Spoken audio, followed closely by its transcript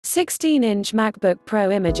16-inch MacBook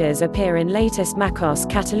Pro images appear in latest macOS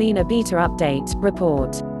Catalina beta update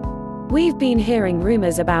report. We've been hearing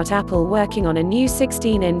rumors about Apple working on a new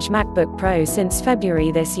 16-inch MacBook Pro since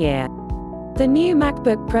February this year. The new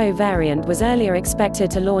MacBook Pro variant was earlier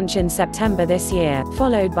expected to launch in September this year,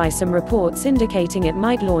 followed by some reports indicating it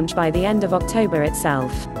might launch by the end of October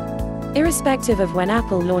itself. Irrespective of when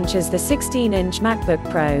Apple launches the 16-inch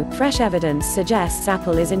MacBook Pro, fresh evidence suggests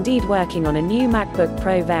Apple is indeed working on a new MacBook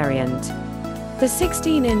Pro variant. The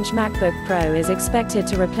 16-inch MacBook Pro is expected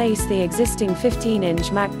to replace the existing 15-inch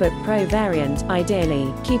MacBook Pro variant,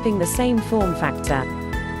 ideally, keeping the same form factor.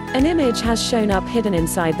 An image has shown up hidden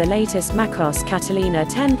inside the latest macOS Catalina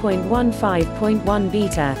 10.15.1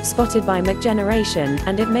 beta, spotted by MacGeneration,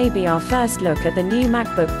 and it may be our first look at the new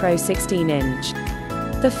MacBook Pro 16-inch.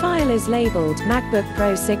 The file is labeled MacBook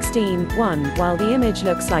Pro 16.1, while the image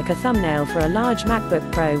looks like a thumbnail for a large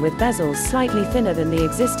MacBook Pro with bezels slightly thinner than the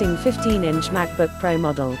existing 15-inch MacBook Pro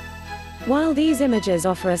model. While these images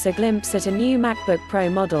offer us a glimpse at a new MacBook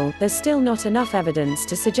Pro model, there's still not enough evidence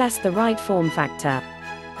to suggest the right form factor.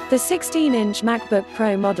 The 16-inch MacBook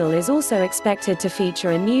Pro model is also expected to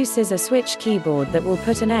feature a new scissor switch keyboard that will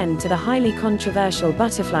put an end to the highly controversial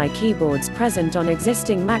butterfly keyboards present on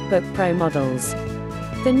existing MacBook Pro models.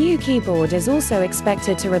 The new keyboard is also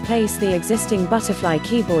expected to replace the existing butterfly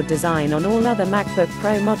keyboard design on all other MacBook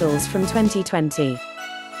Pro models from 2020.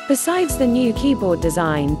 Besides the new keyboard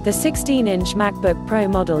design, the 16-inch MacBook Pro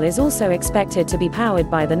model is also expected to be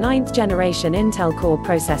powered by the 9th generation Intel Core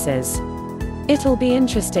processors. It'll be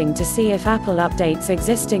interesting to see if Apple updates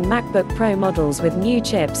existing MacBook Pro models with new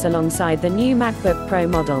chips alongside the new MacBook Pro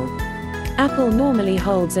model. Apple normally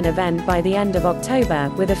holds an event by the end of October,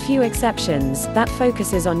 with a few exceptions, that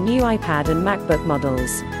focuses on new iPad and MacBook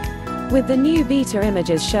models. With the new beta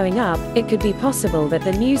images showing up, it could be possible that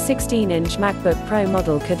the new 16-inch MacBook Pro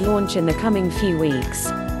model could launch in the coming few weeks.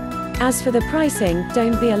 As for the pricing,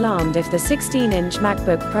 don't be alarmed if the 16-inch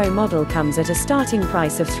MacBook Pro model comes at a starting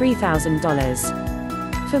price of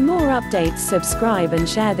 $3,000. For more updates, subscribe and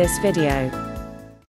share this video.